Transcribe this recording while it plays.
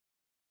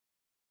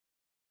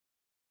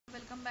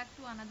Welcome back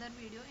to another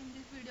video. In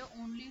this video,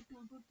 only 2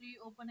 to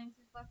 3 openings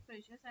is for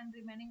freshers and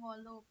remaining all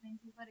the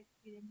openings is for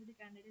experienced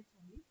candidates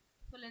only.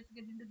 So let's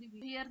get into the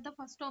video. Here the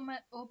first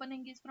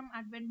opening is from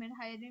Adventment,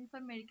 hiring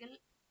for medical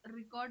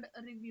record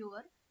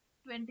reviewer,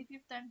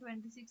 25th and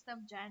 26th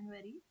of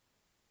January.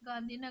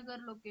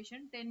 Gandhinagar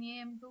location, 10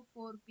 a.m. to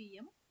 4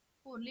 p.m.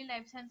 Only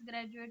life science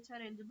graduates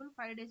are eligible,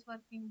 5 days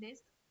working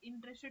days.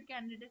 Interested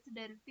candidates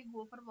directly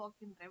go for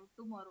walk-in drive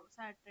tomorrow,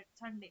 Saturday,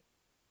 Sunday.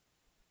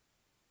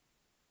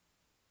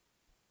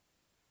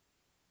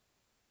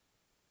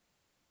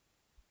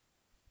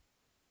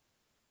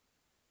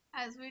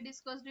 As we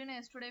discussed in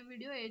yesterday's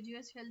video,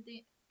 AGS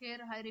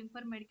Healthcare hiring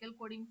for medical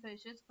coding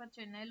freshers for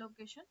Chennai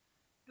location,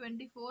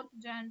 24th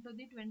Jan to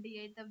the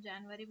 28th of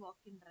January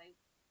walk-in drive.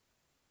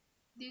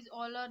 These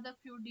all are the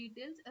few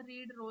details.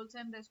 Read roles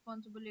and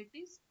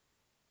responsibilities.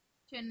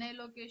 Chennai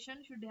location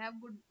should have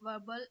good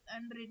verbal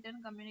and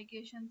written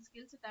communication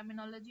skills,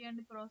 terminology and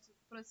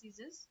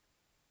procedures.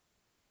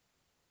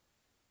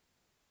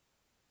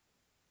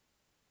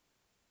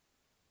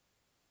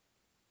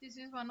 This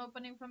is one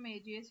opening from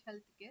AGS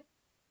Healthcare.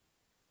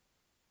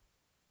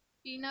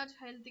 Teenage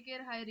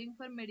Healthcare hiring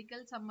for medical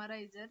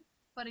summarizer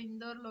for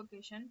Indore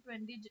location,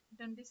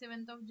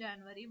 27th of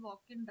January,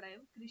 walk-in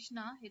drive,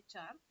 Krishna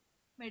HR,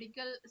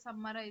 medical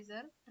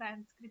summarizer,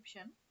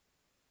 transcription.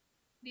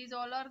 These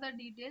all are the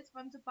details.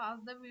 Once you pass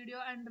the video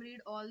and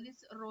read all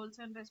these roles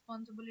and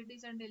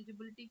responsibilities and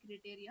eligibility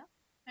criteria,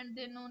 and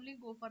then only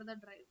go for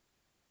the drive.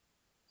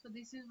 So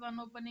this is one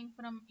opening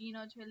from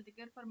Enoch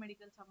Healthcare for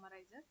medical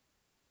summarizer.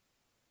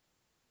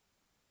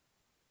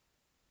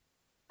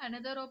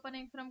 Another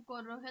opening from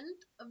Coro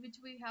Health, which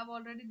we have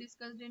already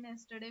discussed in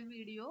yesterday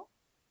video.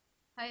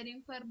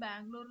 Hiring for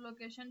Bangalore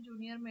location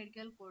junior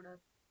medical coder.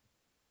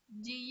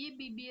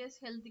 GeBBS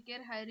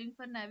Healthcare hiring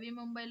for Navi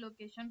Mumbai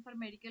location for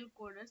medical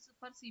coders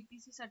for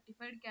CPC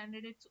certified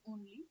candidates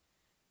only.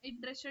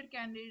 Interested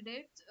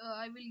candidates,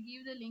 I will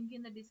give the link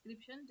in the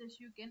description, just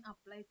you can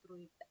apply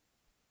through it.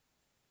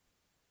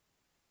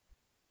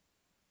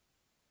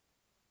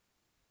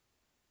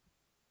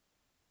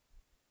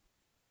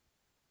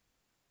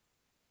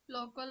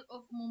 Local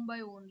of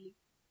Mumbai only.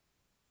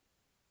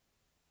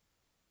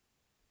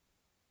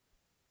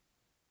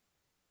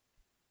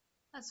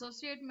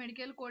 Associate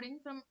medical coding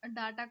from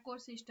Data Core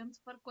Systems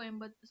for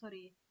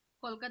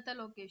Kolkata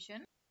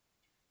location.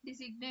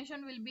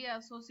 Designation will be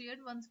associate.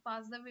 Once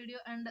pass the video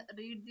and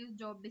read this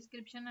job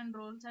description and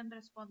roles and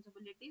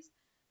responsibilities.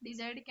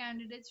 Desired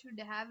candidates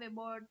should have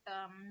about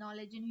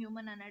knowledge in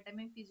human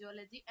anatomy,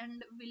 physiology,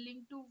 and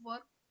willing to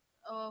work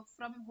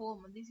from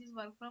home. This is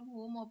work from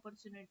home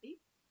opportunity.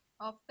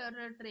 After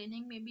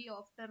training, maybe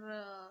after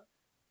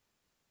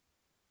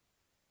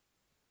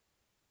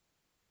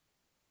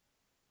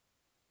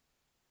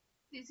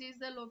this is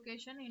the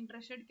location.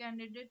 Interested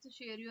candidates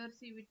share your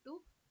CV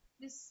to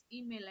this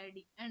email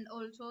ID and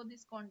also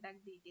this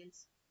contact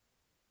details.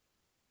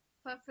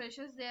 For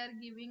freshers, they are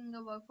giving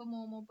a work from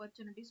home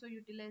opportunity, so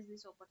utilize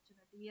this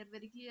opportunity. Here,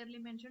 very clearly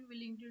mentioned,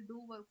 willing to do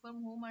work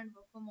from home and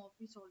work from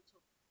office also.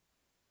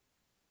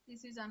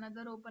 This is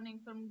another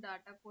opening from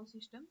Data Core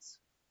Systems.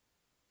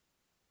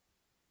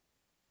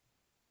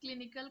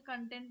 Clinical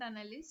Content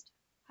Analyst,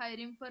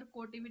 hiring for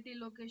Cotivity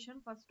location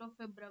 1st of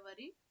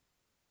February,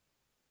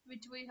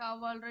 which we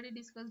have already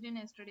discussed in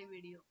yesterday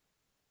video.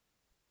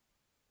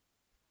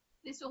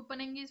 This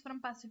opening is from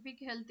Pacific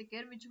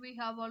Healthcare, which we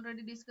have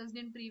already discussed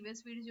in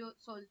previous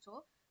videos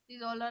also.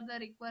 These all are the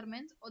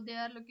requirements. They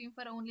are looking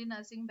for only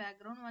nursing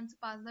background. Once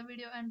pass the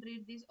video and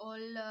read these all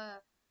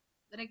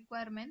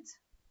requirements.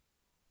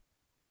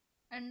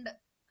 And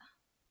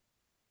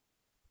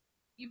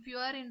if you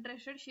are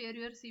interested, share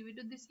your CV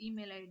to this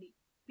email ID,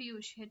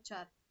 Piyush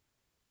HR.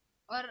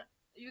 Or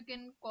you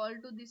can call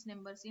to these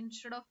numbers.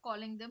 Instead of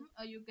calling them,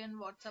 you can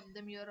WhatsApp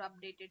them your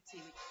updated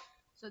CV.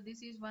 So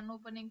this is one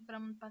opening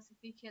from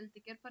Pacific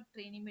Healthcare for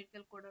trainee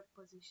medical coder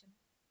position.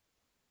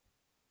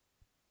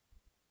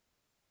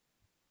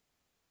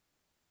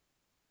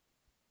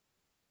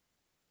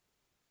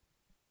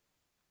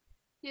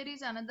 Here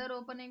is another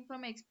opening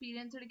from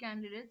experienced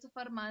candidates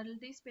for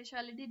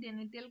multi-specialty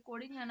dental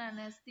coding and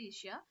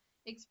anesthesia.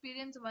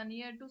 Experience 1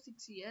 year to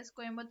 6 years.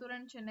 Coimbatore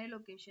and Chennai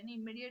location.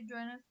 Immediate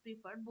joiners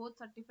preferred. Both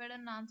certified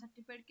and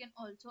non-certified can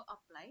also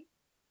apply.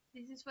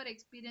 This is for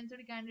experienced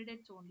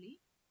candidates only.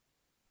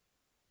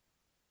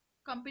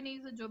 Company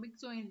is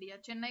GeBBS India.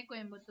 Chennai,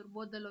 Coimbatore,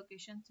 both the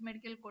locations.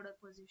 Medical coder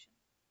position.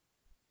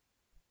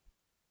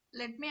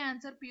 Let me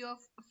answer few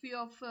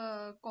of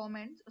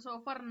comments.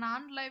 So for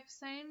non-life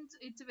science,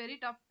 it's very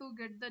tough to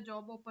get the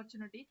job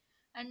opportunity,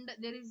 and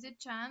there is a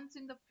chance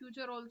in the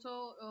future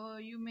also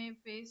you may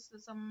face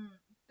some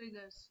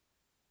triggers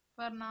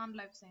for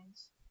non-life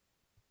science.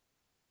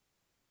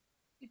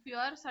 If you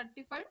are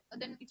certified,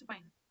 then it's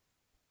fine.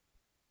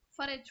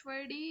 For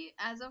HYD,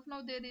 as of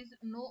now, there is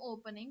no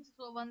openings.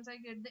 So once I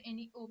get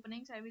any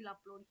openings, I will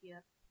upload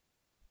here.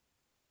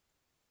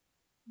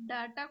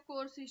 Data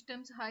core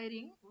systems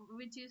hiring,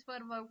 which is for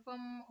work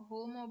from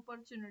home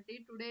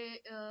opportunity. Today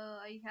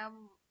I have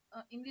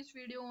in this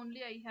video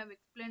only I have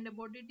explained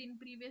about it. In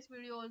previous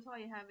video also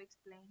I have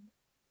explained.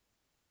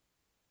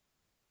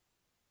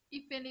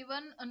 If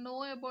anyone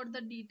know about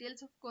the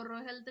details of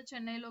Corro Health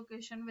Chennai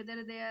location,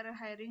 whether they are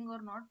hiring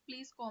or not,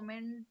 please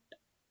comment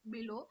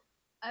below.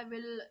 I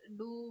will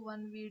do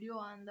one video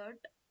on that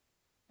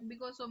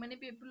because so many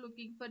people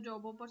looking for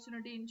job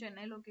opportunity in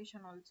Chennai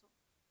location also.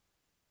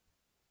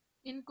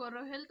 In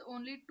Corro Health,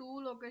 only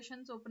two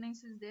locations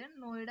openings is there,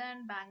 Noida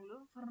and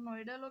Bangalore. For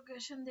Noida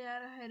location, they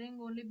are hiring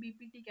only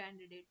BPT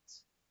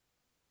candidates.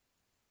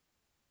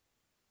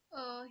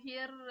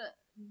 Here,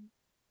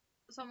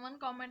 someone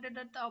commented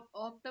that the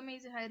Optum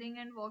is hiring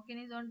and walk-in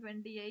is on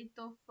 28th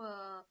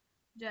of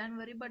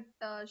January, but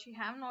she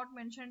have not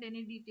mentioned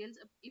any details.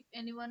 If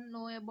anyone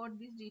know about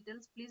these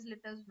details, please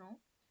let us know.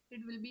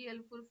 It will be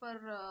helpful for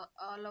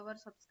all our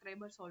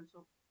subscribers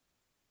also.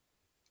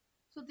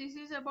 So this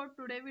is about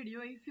today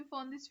video. If you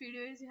found this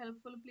video is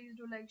helpful, please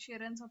do like,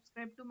 share and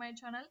subscribe to my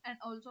channel, and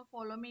also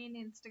follow me in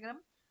Instagram.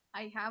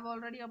 I have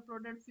already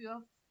uploaded few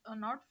of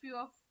not few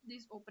of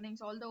these openings,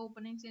 all the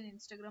openings in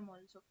Instagram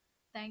also.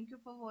 Thank you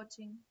for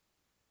watching.